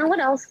you know what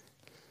else?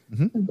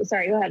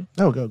 Sorry, go ahead.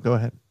 No, go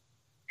ahead.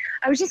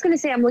 I was just going to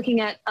say I'm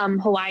looking at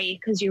Hawaii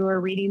because you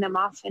were reading them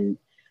off, and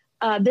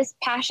this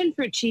passion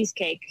fruit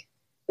cheesecake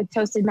with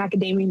toasted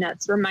macadamia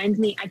nuts reminds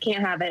me, I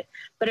can't have it,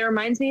 but it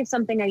reminds me of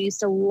something I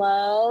used to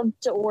love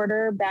to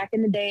order back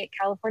in the day at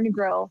California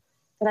Grill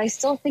that I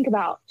still think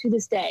about to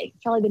this day.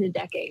 It's probably been a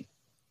decade.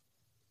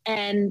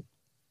 And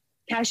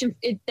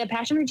the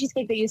passion fruit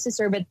cheesecake they used to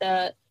serve at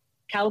the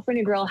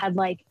California Grill had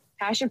like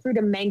passion fruit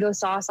and mango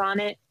sauce on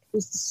it. It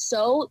was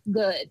so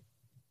good.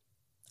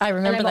 I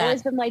remember and I've that.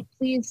 always been like,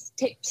 please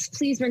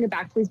bring it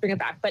back. Please bring it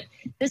back. But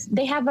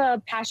they have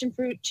a passion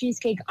fruit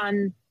cheesecake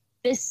on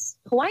this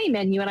Hawaii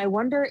menu. And I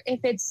wonder if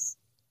it's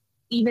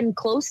even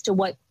close to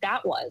what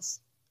that was.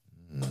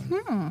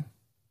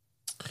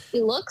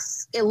 It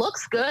looks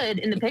good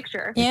in the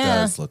picture. It Yeah.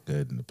 does look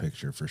good in the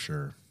picture for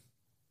sure.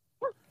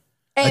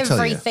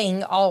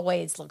 Everything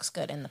always looks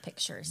good in the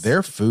pictures.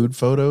 Their food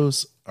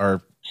photos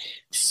are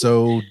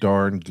so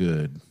darn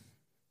good.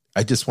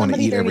 I just want to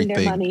eat everything.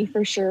 Their money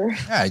for sure.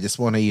 Yeah, I just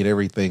want to eat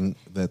everything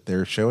that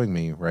they're showing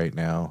me right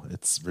now.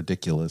 It's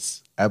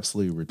ridiculous.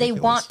 Absolutely ridiculous.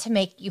 They want to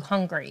make you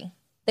hungry.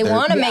 They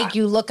want to make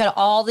you look at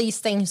all these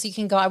things. You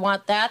can go, I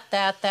want that.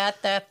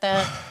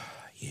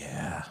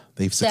 Yeah,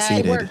 they've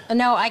succeeded.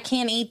 No, I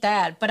can't eat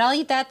that, but I'll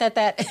eat that.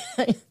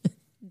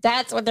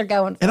 That's what they're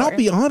going for. And I'll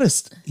be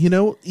honest,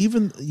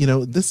 even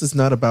this is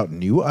not about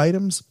new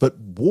items,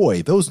 but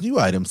boy, those new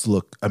items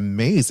look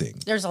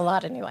amazing. There's a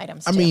lot of new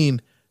items. I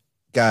mean,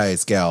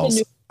 guys,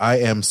 gals, I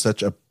am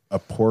such a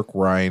pork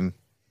rind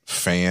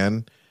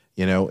fan.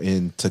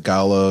 In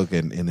Tagalog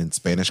and in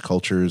Spanish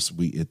cultures,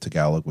 in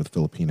Tagalog with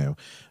Filipino,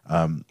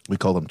 we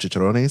call them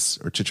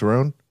chicharrones or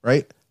chicharron,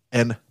 right?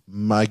 And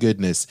my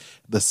goodness,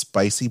 the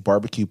spicy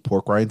barbecue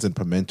pork rinds and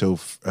pimento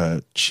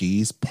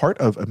cheese, part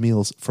of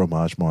Emil's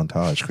fromage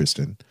montage,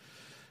 Kristen.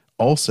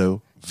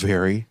 Also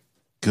very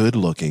good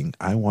looking.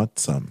 I want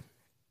some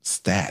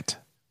stat.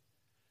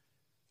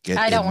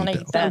 I don't want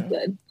to eat that.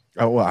 Good.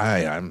 Oh, well,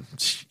 I'm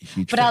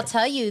huge. But fan. I'll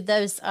tell you,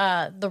 those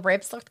the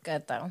ribs looked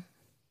good though.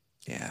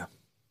 Yeah.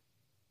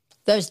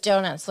 Those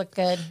donuts look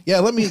good.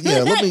 Let me.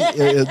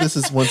 This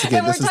is once again.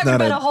 And we're This is talking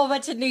not about a whole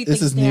bunch of new things.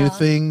 This is new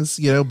things,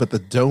 But the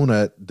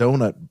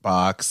donut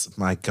box,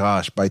 my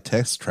gosh, by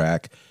Text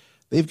Track,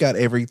 they've got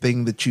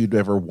everything that you'd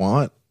ever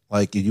want.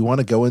 Like, you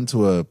want to go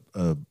into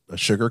a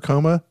sugar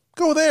coma,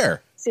 go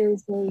there.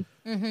 Seriously,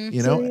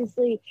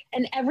 seriously.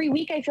 And every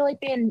week, I feel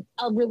like they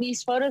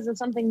release photos of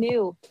something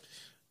new.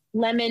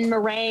 Lemon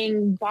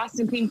meringue,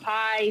 Boston cream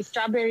pie,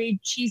 strawberry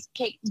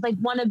cheesecake, like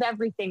one of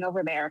everything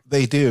over there.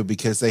 They do,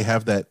 because they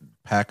have that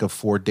pack of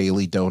 4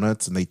 daily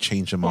donuts and they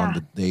change them on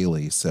the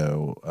daily.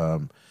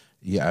 So,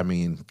 I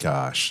mean,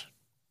 gosh,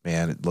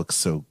 man, it looks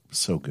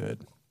so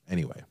good.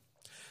 Anyway,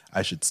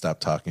 I should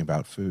stop talking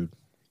about food.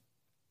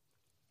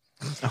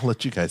 I'll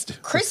let you guys do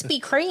it.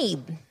 Krispy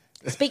Kreme.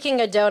 Speaking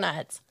of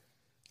donuts,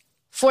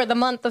 for the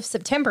month of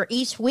September,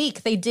 each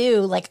week they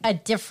do like a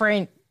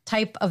different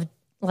type of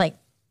like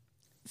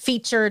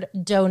featured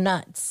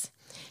donuts.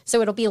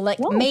 So it'll be like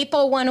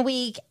maple one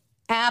week,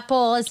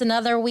 apple is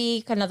another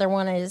week, another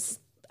one is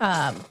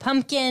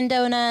pumpkin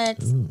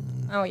donuts. Ooh.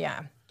 Oh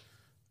yeah.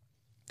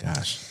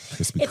 Gosh,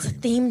 Krispy it's Kreme.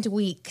 Themed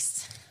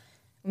weeks.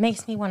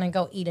 Makes me want to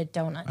go eat a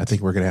donut. I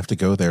think we're gonna have to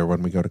go there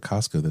when we go to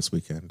Costco this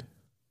weekend.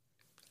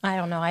 I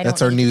don't know.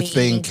 That's our new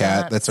thing,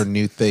 Kat. That's our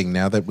new thing.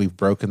 Now that we've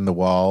broken the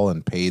wall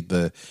and paid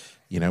the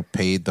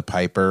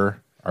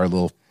piper our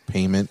little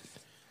payment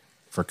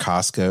for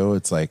Costco,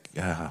 it's like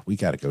we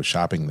got to go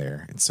shopping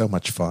there. It's so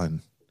much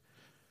fun.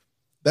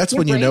 That's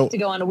when to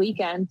go on a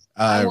weekend.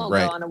 I won't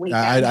go on a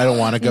weekend. I don't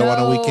want to go on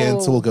a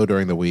weekend, so we'll go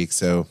during the week.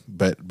 So,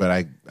 but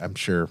I'm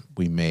sure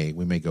we may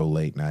go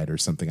late night or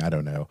something. I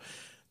don't know.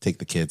 Take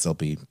the kids. They'll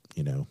be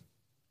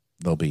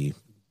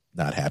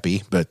not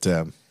happy, but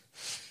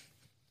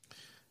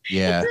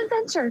yeah, it's an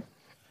adventure.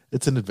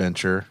 It's an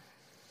adventure.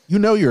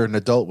 You're an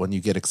adult when you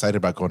get excited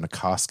about going to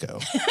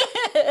Costco.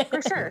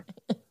 For sure.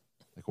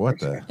 Like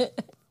what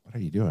what are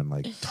you doing?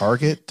 Like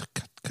Target,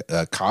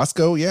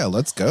 Costco? Yeah,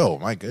 let's go.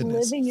 My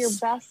goodness. Living your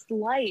best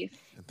life.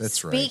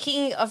 That's right.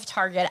 Speaking of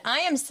Target, I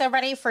am so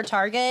ready for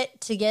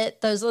Target to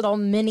get those little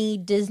mini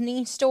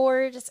Disney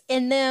stores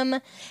in them.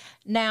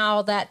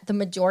 Now that the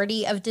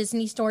majority of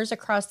Disney stores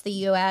across the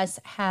U.S.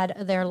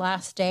 had their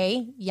last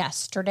day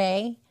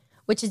yesterday,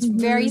 which is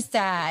very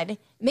sad. It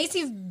makes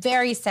me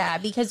very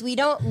sad because we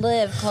don't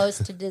live close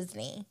to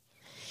Disney.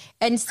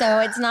 And so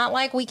it's not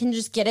like we can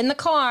just get in the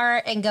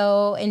car and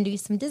go and do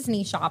some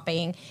Disney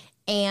shopping.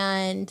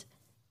 And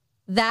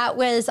that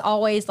was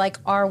always like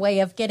our way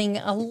of getting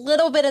a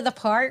little bit of the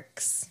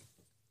parks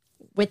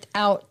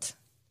without,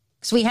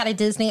 because we had a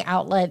Disney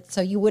outlet.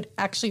 So you would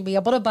actually be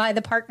able to buy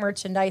the park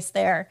merchandise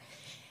there.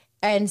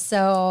 And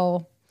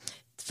so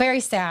it's very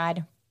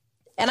sad.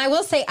 And I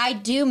will say I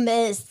do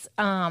miss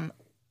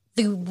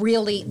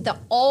the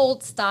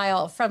old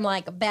style from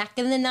like back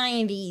in the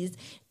 90s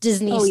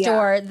Disney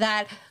store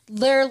that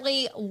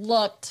literally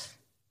looked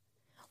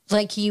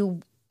like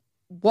you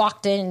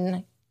walked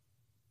in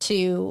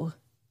to,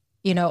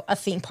 you know, a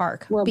theme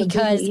park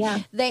because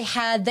they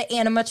had the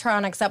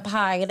animatronics up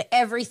high and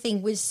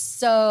everything was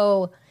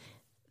so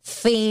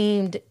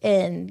themed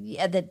and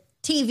the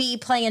TV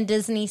playing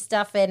Disney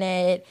stuff in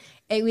it.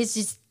 It was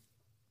just,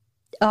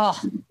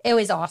 it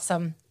was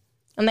awesome.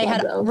 And they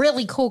had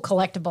really cool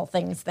collectible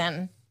things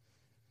then.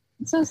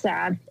 It's so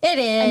sad. It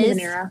is.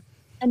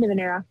 End of an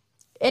era.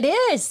 It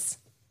is.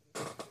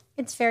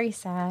 It's very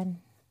sad.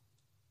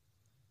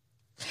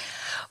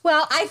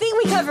 Well, I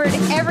think we covered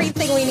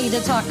everything we need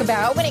to talk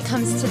about when it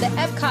comes to the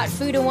Epcot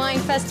Food and Wine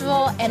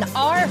Festival and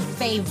our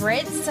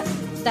favorites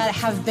that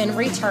have been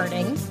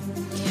returning.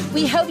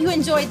 We hope you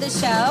enjoyed the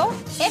show.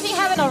 If you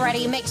haven't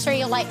already, make sure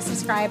you like,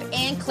 subscribe,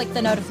 and click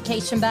the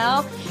notification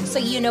bell so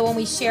you know when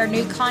we share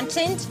new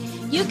content.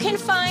 You can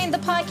find the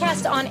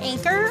podcast on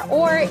Anchor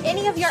or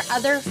any of your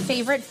other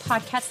favorite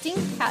podcasting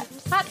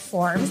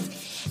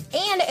platforms.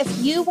 And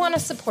if you want to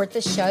support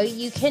the show,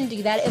 you can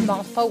do that in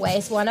multiple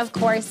ways. One, of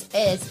course,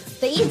 is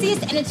the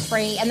easiest and it's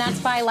free, and that's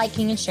by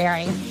liking and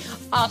sharing.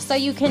 Also,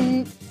 you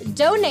can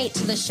donate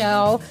to the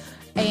show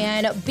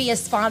and be a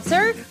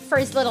sponsor for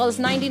as little as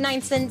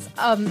 99 cents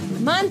a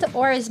month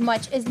or as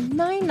much as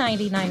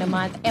 $9.99 a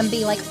month and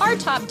be like our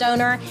top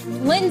donor,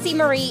 Lindsay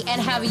Marie, and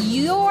have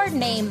your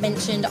name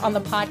mentioned on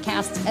the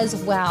podcast as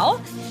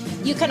well.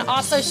 You can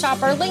also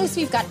shop our links.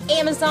 We've got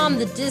Amazon,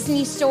 the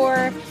Disney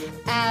Store,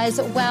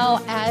 as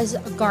well as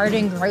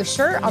Garden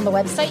Grocer on the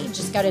website. You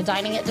just go to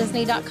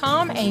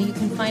diningatdisney.com and you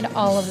can find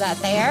all of that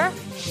there.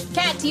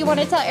 Kat, do you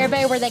want to tell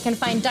everybody where they can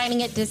find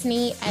Dining at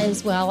Disney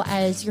as well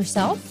as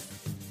yourself?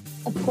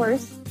 Of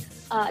course.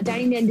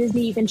 Dining at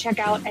Disney, you can check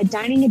out at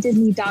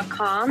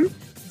diningatdisney.com.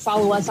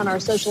 Follow us on our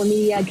social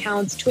media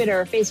accounts,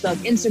 Twitter, Facebook,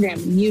 Instagram,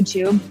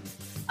 YouTube.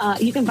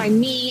 You can find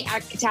me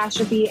at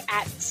Catastrophe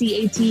at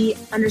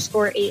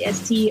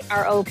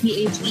CAT_ASTROPHE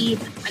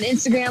on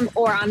Instagram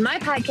or on my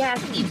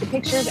podcast, Eat the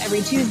Pictures,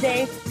 every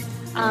Tuesday.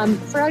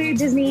 For all your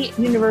Disney,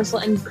 Universal,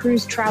 and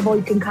cruise travel,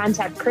 you can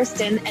contact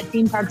Kristen at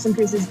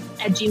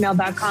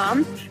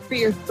themeparksandcruises@gmail.com for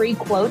your free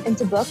quote and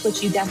to book,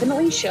 which you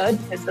definitely should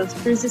because those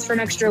cruises for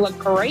next year look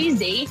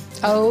crazy.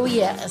 Oh,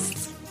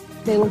 yes.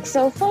 They look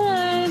so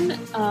fun.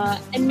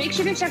 And make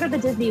sure to check out the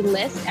Disney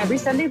List every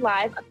Sunday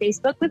live on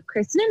Facebook with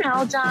Kristen and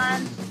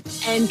Aljon.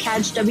 And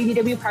catch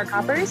WDW Park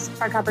Hoppers,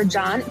 Park Hopper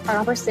John, Park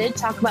Hopper Sid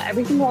talk about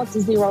everything Walt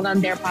Disney World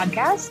on their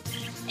podcast.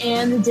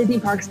 And the Disney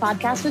Parks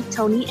podcast with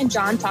Tony and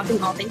John talking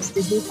all things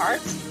Disney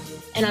Parks.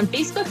 And on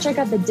Facebook, check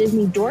out the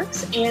Disney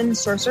Dorks and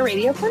Sorcerer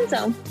Radio Fun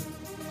Zone.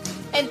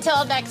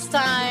 Until next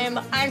time,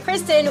 I'm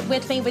Kristen.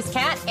 With me was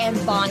Kat, and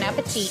bon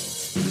appetit.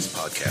 This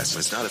podcast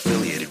is not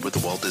affiliated with the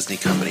Walt Disney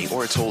Company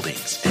or its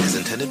holdings and is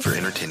intended for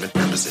entertainment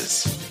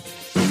purposes.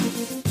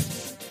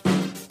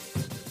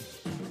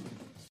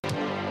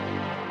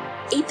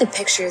 Eat the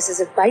Pictures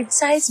is a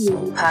bite-sized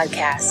movie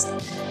podcast.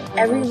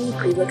 Every week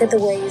we look at the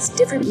ways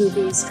different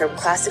movies, from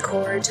classic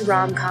horror to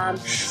rom-com,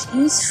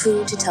 use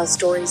food to tell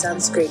stories on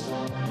screen.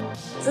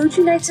 Food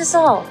unites us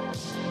all.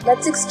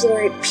 Let's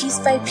explore it piece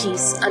by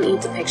piece on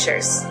Eat the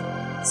Pictures.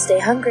 Stay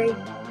hungry.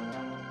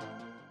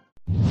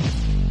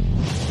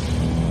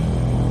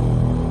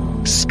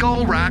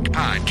 Skull Rock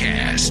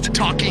Podcast,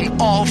 talking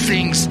all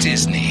things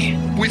Disney,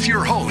 with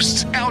your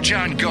hosts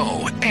Aljon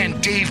Go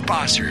and Dave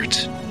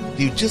Bossert.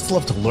 Do you just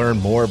love to learn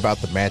more about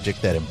the magic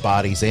that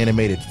embodies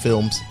animated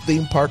films,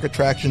 theme park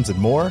attractions, and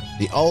more?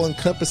 The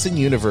all-encompassing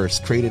universe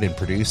created and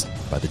produced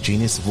by the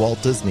genius of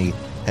Walt Disney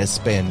has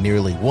spanned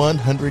nearly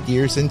 100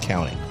 years and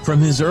counting. From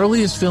his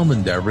earliest film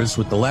endeavors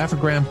with the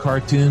Laugh-O-Gram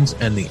cartoons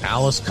and the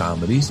Alice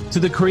comedies, to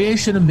the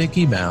creation of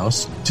Mickey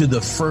Mouse, to the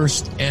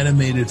first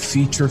animated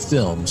feature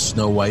film,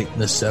 Snow White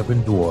and the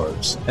Seven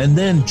Dwarfs, and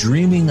then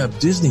dreaming of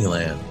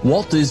Disneyland,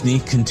 Walt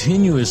Disney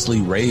continuously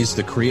raised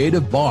the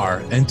creative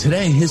bar, and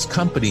today his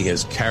company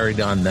has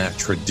carried on that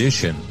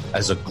tradition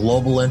as a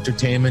global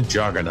entertainment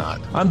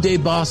juggernaut. I'm Dave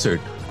Bossert,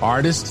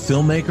 artist,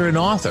 filmmaker, and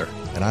author.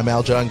 And I'm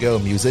Al John Go,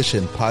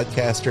 musician,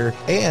 podcaster,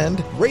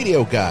 and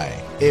radio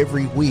guy.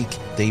 Every week,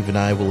 Dave and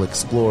I will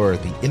explore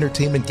the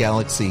entertainment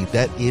galaxy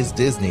that is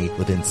Disney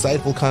with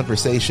insightful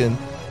conversation,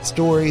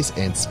 stories,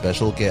 and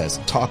special guests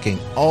talking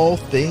all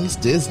things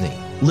Disney.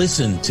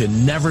 Listen to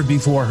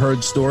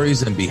never-before-heard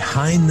stories and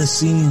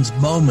behind-the-scenes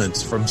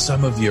moments from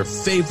some of your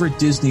favorite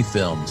Disney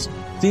films,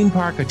 theme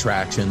park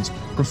attractions,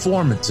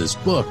 performances,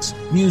 books,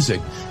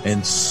 music,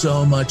 and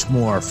so much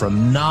more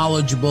from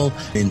knowledgeable,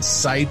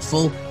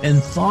 insightful,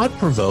 and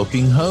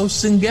thought-provoking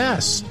hosts and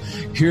guests.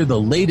 Hear the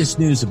latest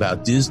news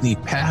about Disney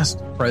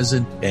past,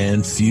 present,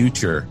 and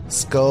future.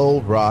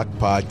 Skull Rock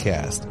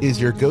Podcast is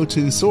your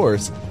go-to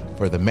source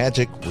for the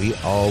magic we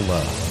all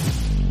love.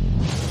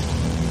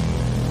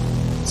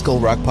 Skull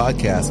Rock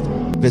Podcast.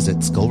 Visit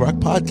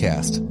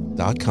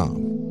skullrockpodcast.com.